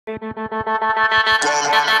Come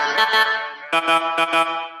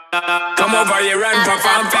over here and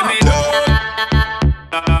perform for me.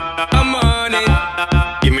 I'm on it.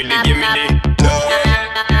 Give me the.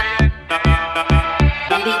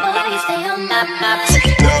 Baby boy, stay on my mind.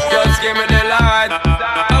 Just give me the light.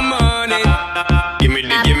 I'm on it. Give me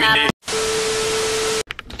the.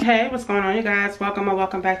 Hey, what's going on, you guys? Welcome or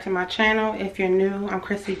welcome back to my channel. If you're new, I'm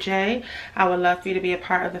CrissyJ. I would love for you to be a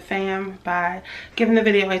part of the fam by giving the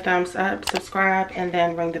video a thumbs up, subscribe, and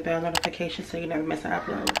then ring the bell notification so you never miss an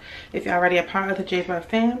upload. If you're already a part of the J-Bird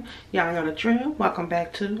fam, y'all know the drill. Welcome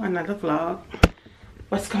back to another vlog.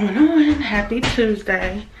 What's going on? Happy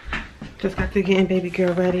Tuesday. Just got to getting baby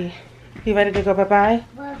girl ready. You ready to go bye-bye?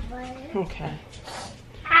 Bye-bye. Okay.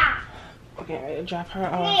 We're getting ready to drop her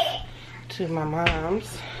off to my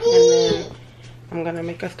mom's, and then I'm gonna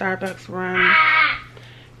make a Starbucks run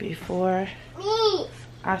before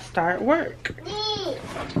I start work.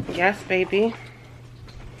 Yes, baby.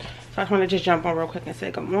 So I just want to just jump on real quick and say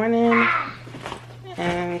good morning.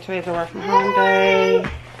 And today's a work from home day.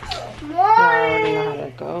 Y'all already know how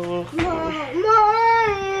that goes.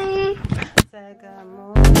 Say good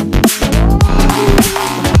morning.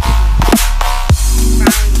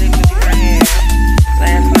 Finally, we did her hair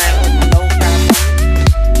last night with no problem.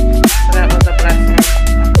 So that was a blessing.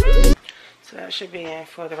 So that should be in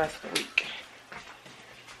for the rest of the week.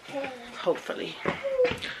 Hopefully.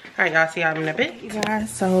 Alright, y'all, see y'all in a bit. You guys,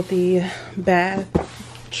 so the bath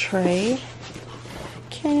tray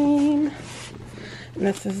came. And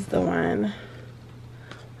this is the one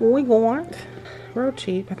we want. Real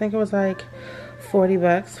cheap. I think it was like 40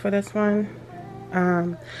 bucks for this one.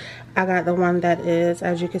 I got the one that is,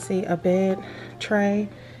 as you can see, a bed tray,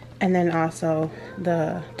 and then also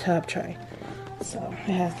the tub tray. So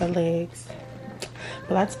it has the legs.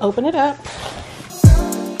 But let's open it up.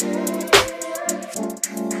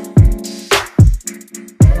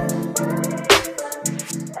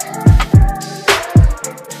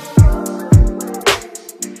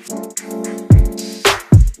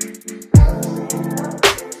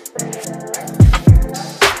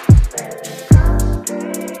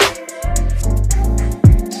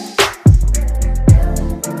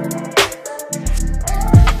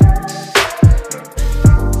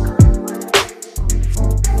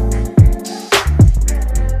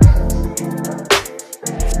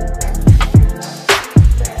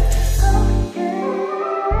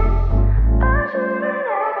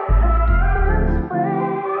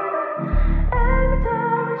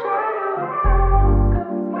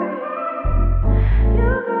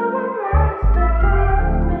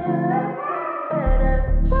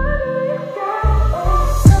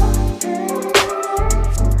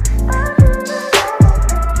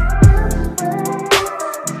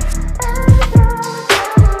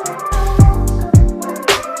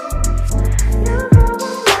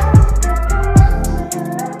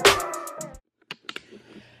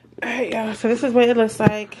 So this is what it looks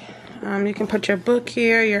like. You can put your book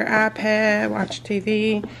here, your iPad, watch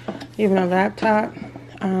TV, even a laptop.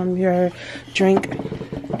 Your drink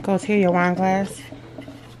goes here, your wine glass,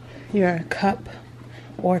 your cup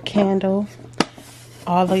or candle,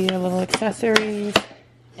 all of your little accessories,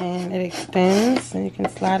 and it extends, and you can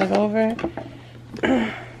slide it over.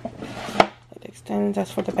 It extends, that's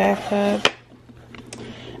for the bathtub.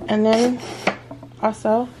 And then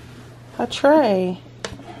also a tray.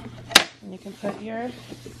 You can put your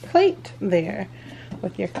plate there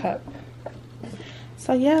with your cup.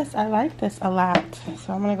 So yes, I like this a lot.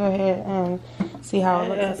 So I'm gonna go ahead and see how it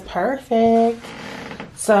looks. It's perfect.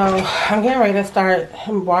 So I'm getting ready to start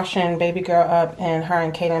washing baby girl up in her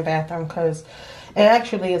and Caden's bathroom, because it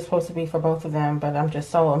actually is supposed to be for both of them, but I'm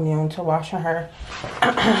just so immune to washing her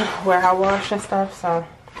where I wash and stuff. So,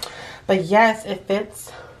 but yes, it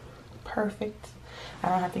fits perfect. I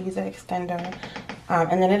don't have to use an extender.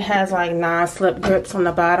 And then it has like non-slip grips on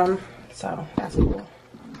the bottom, so that's cool.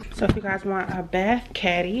 So if you guys want a bath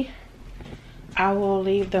caddy, I will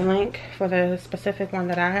leave the link for the specific one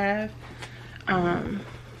that I have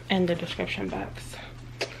in the description box.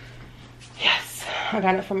 Yes, I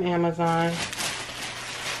got it from Amazon.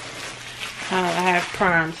 I have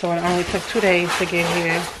Prime, so it only took 2 days to get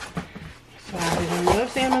here. So I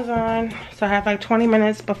love Amazon. So I have like 20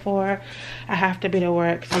 minutes before I have to be to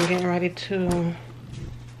work. So I'm getting ready to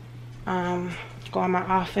go in my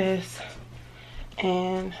office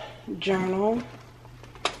and journal.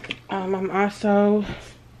 I'm also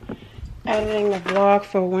editing the vlog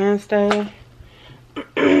for Wednesday.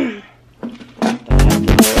 And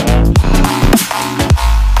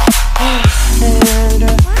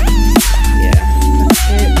yeah, that's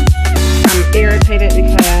it. I'm irritated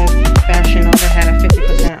because Fashion Nova had a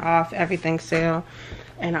 50% off everything sale,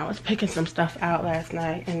 and I was picking some stuff out last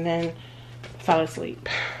night and then fell asleep.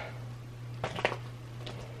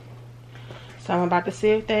 So I'm about to see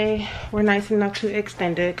if they were nice enough to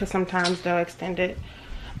extend it, because sometimes they'll extend it.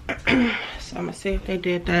 So I'm gonna see if they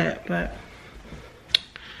did that, but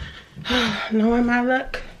knowing my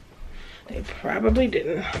luck, they probably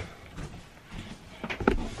didn't.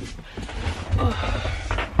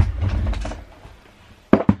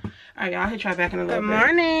 Alright, y'all, I'll hit y'all back in a little bit. Good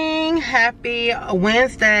morning. Happy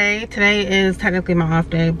Wednesday. Today is technically my off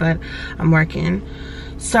day, but I'm working.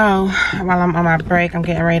 So while I'm on my break, I'm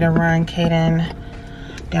getting ready to run Kaden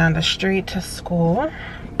down the street to school.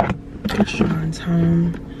 Sean's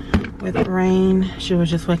home with rain. She was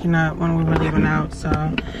just waking up when we were leaving out,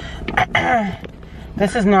 so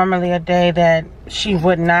this is normally a day that she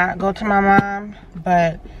would not go to my mom,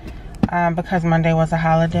 but because Monday was a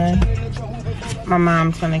holiday, my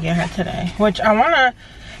mom's gonna get her today, which I want to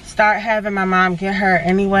start having my mom get her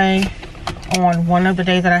anyway on one of the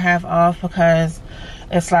days that I have off, because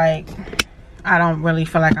it's like I don't really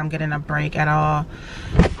feel like I'm getting a break at all,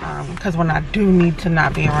 because when I do need to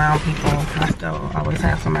not be around people, I still always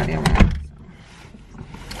have somebody around.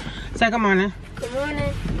 Say good morning. Good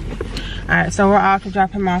morning. Alright, so we're off to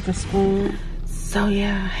drop him off at school. So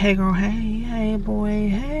yeah, hey girl, hey boy,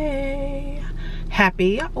 hey.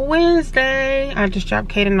 Happy Wednesday. I just dropped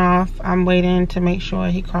Kaden off. I'm waiting to make sure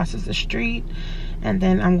he crosses the street, and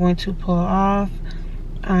then I'm going to pull off.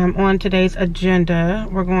 On today's agenda,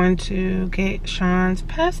 we're going to get Sean's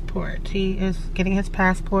passport. He is getting his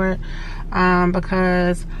passport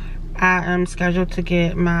because I am scheduled to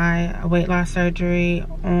get my weight loss surgery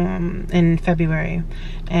in February,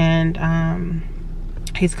 and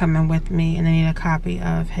he's coming with me, and I need a copy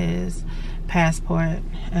of his passport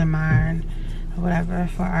and mine or whatever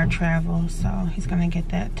for our travel. So he's gonna get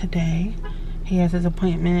that today. He has his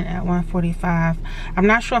appointment at 1:45. I'm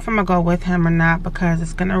not sure if I'm gonna go with him or not, because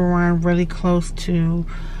it's gonna run really close to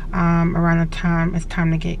around the time it's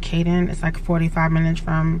time to get Kaden. It's like 45 minutes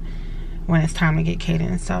from when it's time to get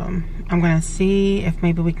Kaden. So I'm gonna see if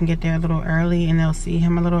maybe we can get there a little early and they'll see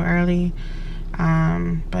him a little early.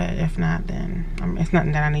 But if not, then it's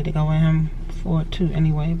nothing that I need to go with him for too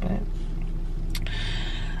anyway. But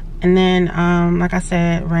and then like I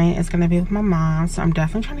said, Rain is gonna be with my mom, so I'm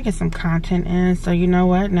definitely trying to get some content in. So you know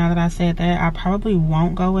what, now that I said that, I probably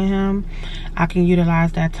won't go with him. I can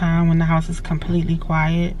utilize that time when the house is completely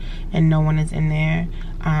quiet and no one is in there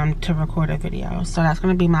to record a video. So that's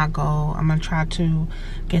gonna be my goal. I'm gonna try to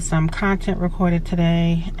get some content recorded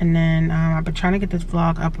today, and then I've been trying to get this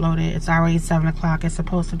vlog uploaded. It's already 7 o'clock. It's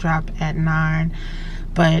supposed to drop at 9,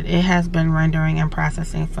 but it has been rendering and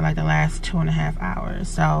processing for like the last 2.5 hours.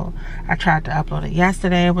 So I tried to upload it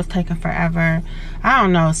yesterday. It was taking forever. I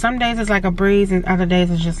don't know, some days it's like a breeze and other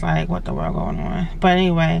days it's just like, what the world going on? But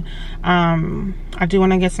anyway, I do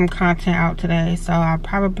want to get some content out today, so I'll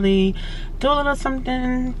probably do a little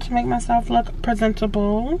something to make myself look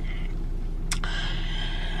presentable.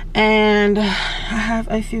 And I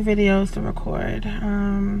have a few videos to record.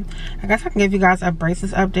 I guess I can give you guys a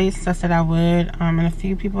braces update, since I said I would. And a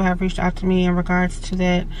few people have reached out to me in regards to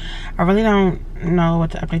that. I really don't know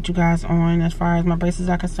what to update you guys on as far as my braces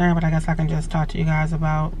are concerned, but I guess I can just talk to you guys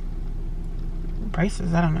about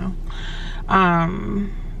braces. I don't know.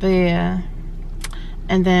 But yeah.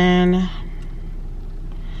 And then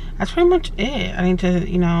that's pretty much it. I need to,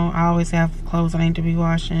 you know, I always have clothes I need to be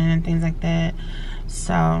washing and things like that.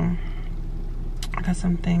 So I got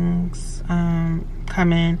some things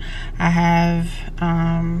coming. I have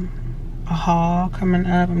a haul coming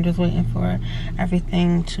up. I'm just waiting for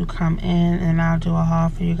everything to come in, and I'll do a haul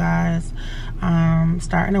for you guys.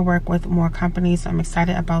 Starting to work with more companies, so I'm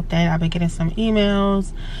excited about that. I've been getting some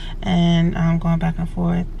emails and going back and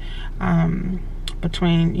forth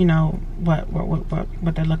between, you know, what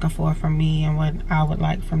they're looking for from me and what I would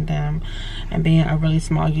like from them. And being a really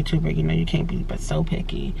small YouTuber, you know, you can't be but so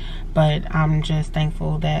picky. But I'm just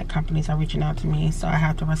thankful that companies are reaching out to me, so I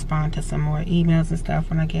have to respond to some more emails and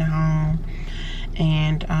stuff when I get home.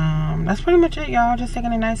 And that's pretty much it, y'all. Just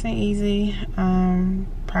taking it nice and easy.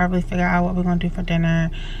 Probably figure out what we're gonna do for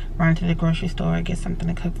dinner, run to the grocery store, get something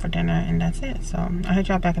to cook for dinner, and that's it. So I'll hit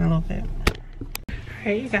y'all back in a little bit.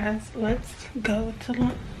 Alright, you guys, let's go to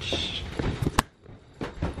lunch.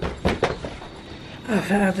 I've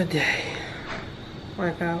had the day.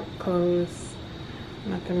 Workout, clothes,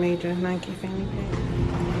 nothing major, Nike, fanny pack.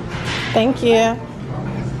 Thank you.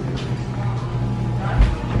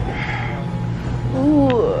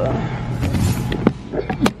 Ooh.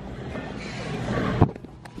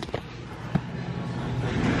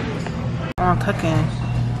 I'm cooking.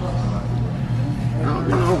 I don't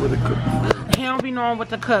know. what to cook. He don't be knowing what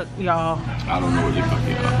to cook, y'all. I don't know what they cook,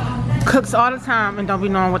 y'all. Cooks all the time and don't be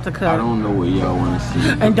knowing what to cook. I don't know what y'all want to see.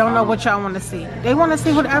 And don't know what y'all want to see. They want to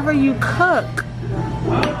see whatever you cook.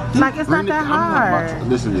 Like, it's not that hard.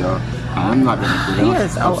 Listen, y'all. I'm not gonna put it He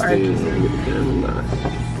is so upstairs.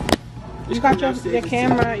 You got your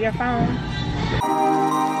camera, your phone.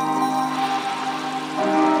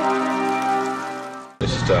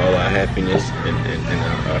 This is to all our happiness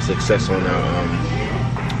and our success on our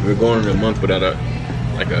we're going in a month without a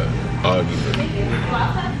argument,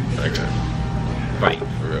 like a fight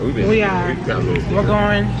for real. We're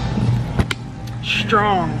going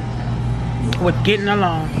strong with getting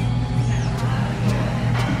along.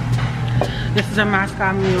 This is a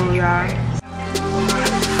Moscow Mule, y'all.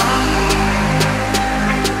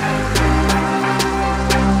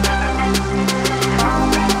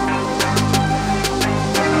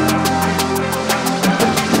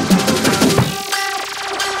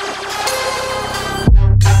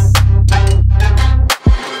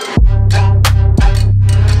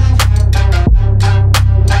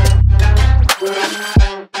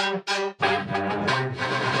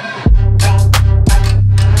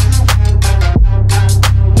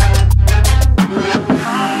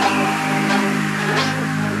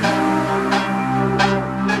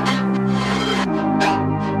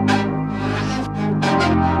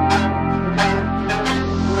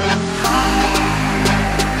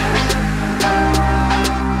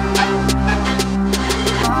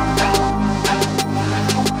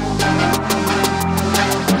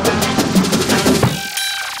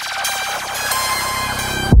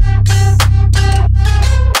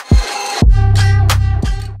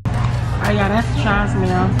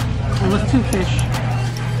 It was 2 fish.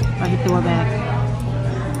 But he threw it back.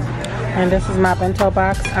 And this is my bento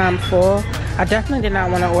box. I'm full. I definitely did not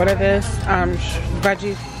want to order this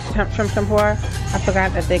veggie shrimp tempura. I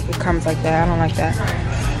forgot that it comes like that. I don't like that.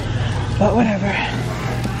 But whatever.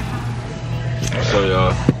 So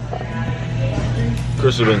y'all,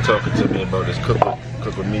 Chris has been talking to me about this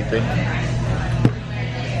cook with me thing.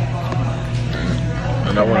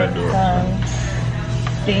 And I want to do it.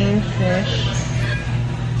 Steamed fish.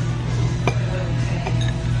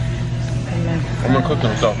 I'm gonna cook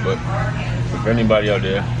some stuff, but if anybody out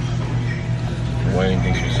there or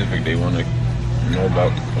anything specific they want to know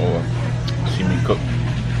about or see me cook,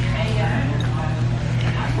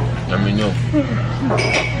 let me know.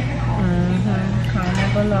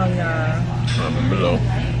 Comment below, y'all. Comment below,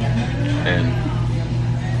 and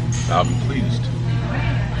I'll be pleased.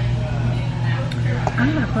 I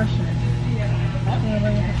have a question.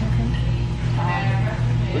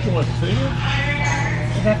 What you want to see?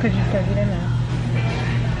 Is that because you said you didn't know?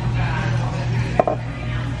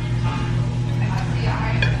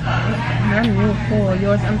 Mine is full.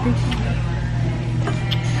 Yours empty?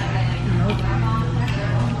 Nope.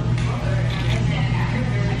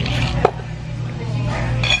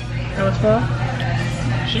 That was full?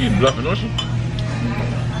 She's bluffing, don't she?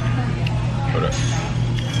 Hold up.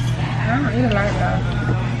 I don't eat a lot,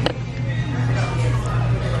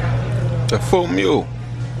 though. The full mule.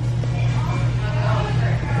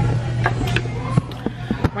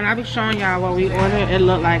 When I be showing y'all what we ordered, it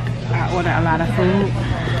looked like I ordered a lot of food.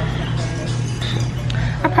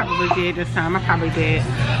 I probably did this time. I probably did.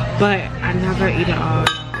 But I never eat it all.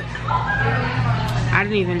 I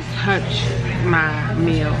didn't even touch my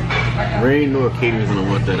meal. Ray knew Katie was gonna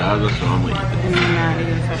want that either, so I'm gonna eat it. I'm not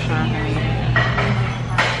even so sure I'm gonna eat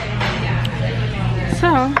it.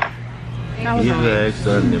 So, that was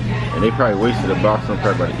all. And they probably wasted a box. I'm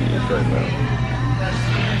probably about to eat this right now.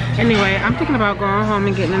 Anyway, I'm thinking about going home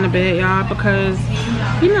and getting in the bed, y'all, because,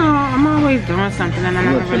 you know, I'm always doing something and I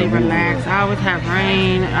never really relax. I always have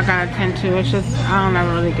rain. I gotta attend to. It's just, I don't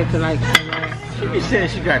ever really get to, like, relax. She be saying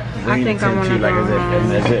she got rain. I think I want to go home.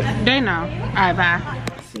 That's it. They know. Alright, bye.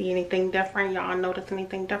 See anything different? Y'all notice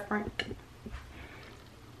anything different?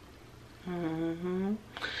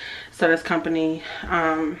 So this company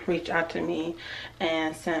reached out to me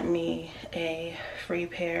and sent me a free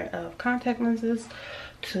pair of contact lenses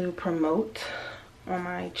to promote on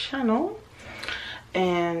my channel,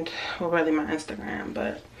 and well, really my Instagram,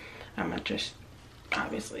 but I'm gonna just,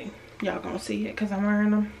 obviously y'all gonna see it because I'm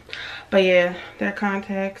wearing them. But yeah, they're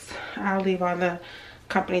contacts. I'll leave all the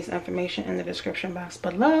company's information in the description box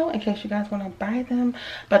below in case you guys want to buy them.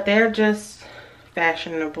 But they're just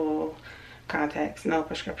fashionable contacts, no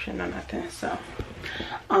prescription, no nothing. So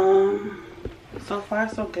so far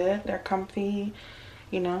so good. They're comfy,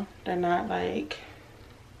 you know, they're not like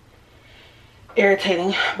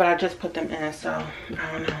irritating, but I just put them in, so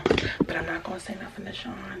I don't know. But I'm not gonna say nothing to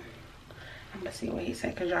Sean. I'm gonna see what he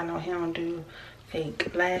said, because y'all know he don't do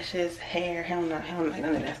fake lashes, hair. He don't like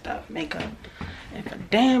none of that stuff. Makeup. And for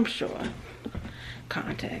damn sure,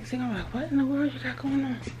 contacts. He gonna be like, what in the world you got going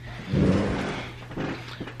on?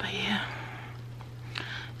 But yeah.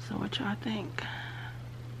 So what y'all think?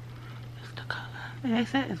 It's the color. They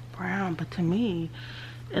said it's brown, but to me,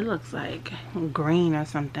 it looks like green or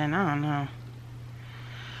something. I don't know.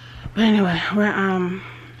 But anyway, we're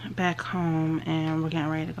back home and we're getting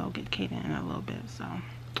ready to go get Katie in a little bit. So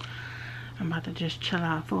I'm about to just chill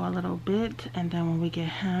out for a little bit, and then when we get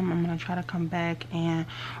him, I'm gonna try to come back and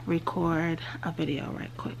record a video right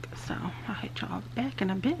quick. So I'll hit y'all back in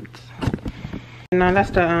a bit. No, that's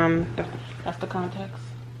the contacts.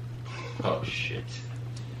 Oh shit.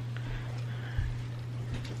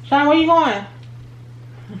 Sean, where you going?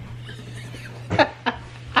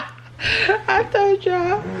 I told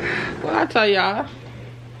y'all. Well, I tell y'all.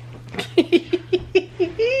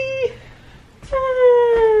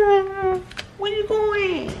 Where you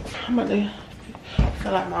going? I'm about to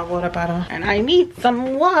fill out my water bottle, and I need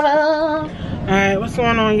some water. Alright, what's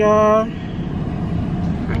going on, y'all?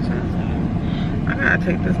 I gotta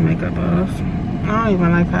take this makeup off. I don't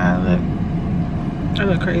even like how I look. I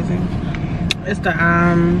look crazy. It's the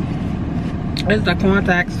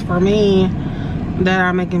contacts for me that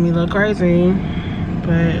are making me look crazy,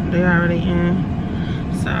 but they already in.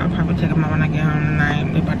 So I'll probably take them out when I get home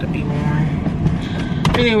tonight. They're about to be warm.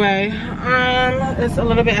 Anyway, it's a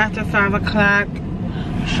little bit after 5 o'clock.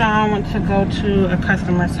 Sean went to go to a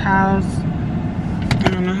customer's house. I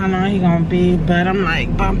don't know how long he's gonna be, but I'm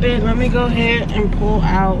like, bump it. Let me go ahead and pull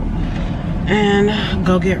out and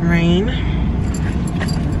go get rain.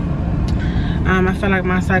 I feel like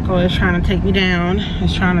my cycle is trying to take me down.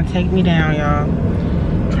 It's trying to take me down, y'all.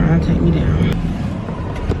 Trying to take me down.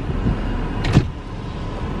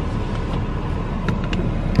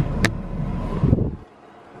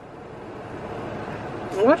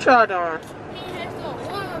 What y'all doing? Hands doing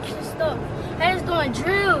warm-ups and stuff. Hands doing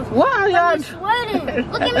drills. Why are y'all sweating?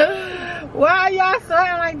 Look at me. Why are y'all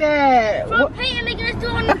sweating like that? From pain making us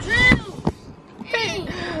doing the drills. Hey.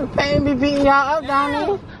 Pain be beating y'all up, don't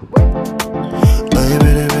it?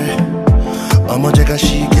 I'ma take a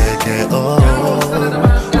she get oh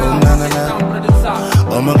na na na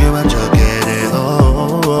I'ma give a jug get it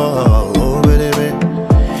oh baby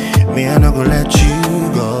me I no go let you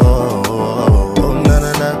go oh na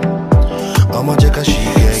na na I'ma take a she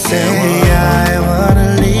get say I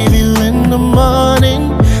wanna leave you in the morning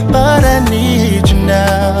but I need you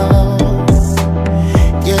now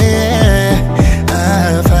yeah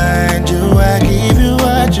I find you I give you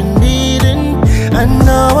what you need and I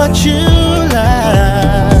know what you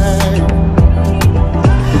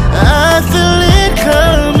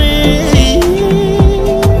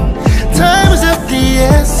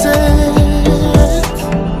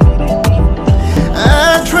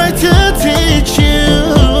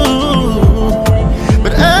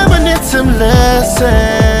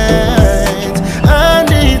I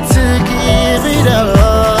need to give it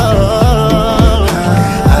all.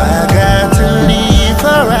 I got to leave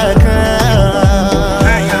for a girl.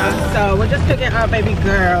 Alright, y'all. So we're just picking up baby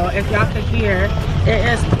girl. If y'all could hear, it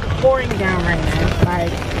is pouring down right now.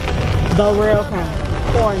 Like the real kind,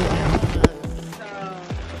 pouring down. So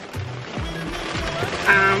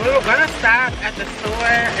we were gonna stop at the store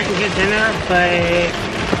and get dinner, but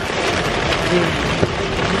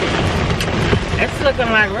it's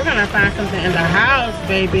looking like we're gonna find something in the house,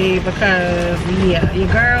 baby, because yeah, your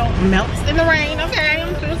girl melts in the rain. Okay,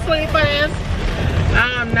 I'm too sweet for this.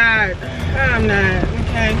 I'm not,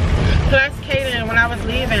 okay. Plus, Kaden, when I was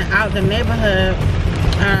leaving out the neighborhood,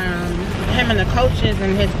 him and the coaches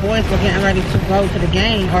and his boys were getting ready to go to the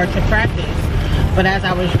game or to practice. But as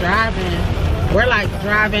I was driving, we're like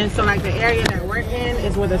driving, so like the area that we're in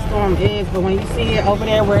is where the storm is, but when you see it over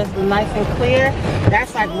there where it's nice and clear,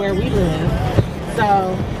 that's like where we live.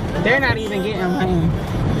 So they're not even getting rain,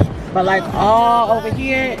 but like all over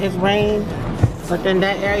here is rain, but then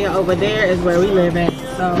that area over there is where we live at.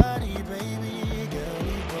 So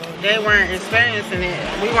they weren't experiencing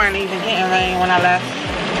it. We weren't even getting rain when I left,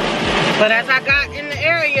 but as I got in the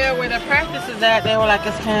area where the practice is at, they were like,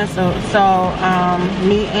 it's canceled. So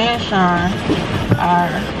me and Sean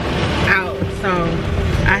are out. So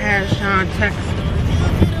I had Sean text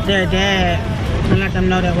their dad and let them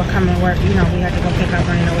know that we're coming to work. You know, we had to go pick up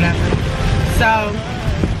rain or whatever. So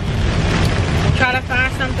try to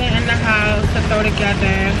find something in the house to throw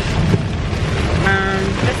together.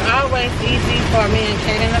 It's always easy for me and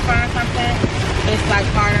Kaden to find something. It's like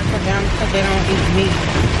harder for them because they don't eat meat.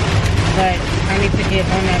 But I need to get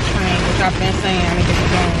on that train, which I've been saying I need to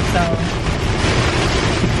get on. So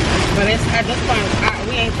But it's at this point,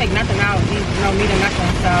 we ain't take nothing out, no meat or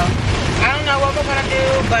nothing. So I don't know what we're gonna do,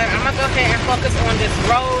 but I'm gonna go ahead and focus on this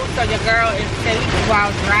road so your girl is safe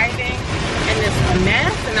while driving and it's a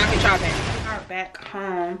mess and I can shopping. We are back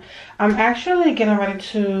home. I'm actually getting ready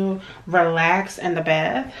to relax in the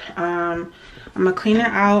bath. I'm gonna clean it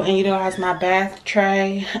out and utilize my bath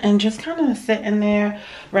tray and just kind of sit in there,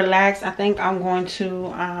 relax. I think I'm going to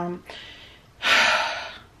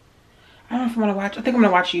I don't know if I'm gonna watch. I think I'm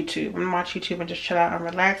gonna watch YouTube. I'm gonna watch YouTube and just chill out and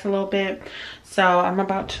relax a little bit. So I'm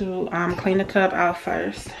about to clean the tub out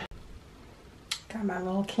first. Got my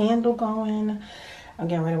little candle going. I'm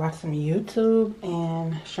getting ready to watch some YouTube,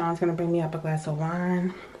 and Sean's gonna bring me up a glass of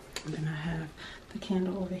wine. And then I have the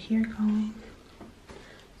candle over here going.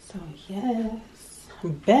 So yes,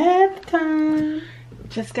 bath time.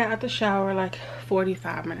 Just got out the shower like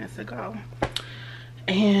 45 minutes ago,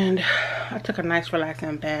 and I took a nice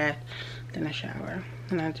relaxing bath, then a shower,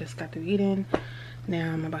 and I just got to eating.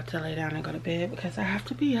 Now I'm about to lay down and go to bed because I have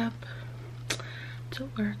to be up to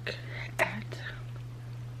work at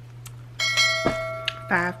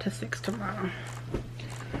 5 to 6 tomorrow.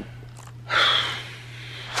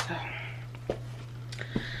 So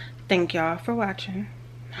thank y'all for watching.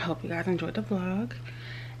 I hope you guys enjoyed the vlog,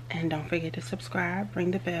 and don't forget to subscribe,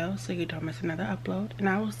 ring the bell so you don't miss another upload, and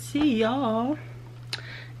I will see y'all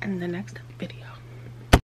in the next video.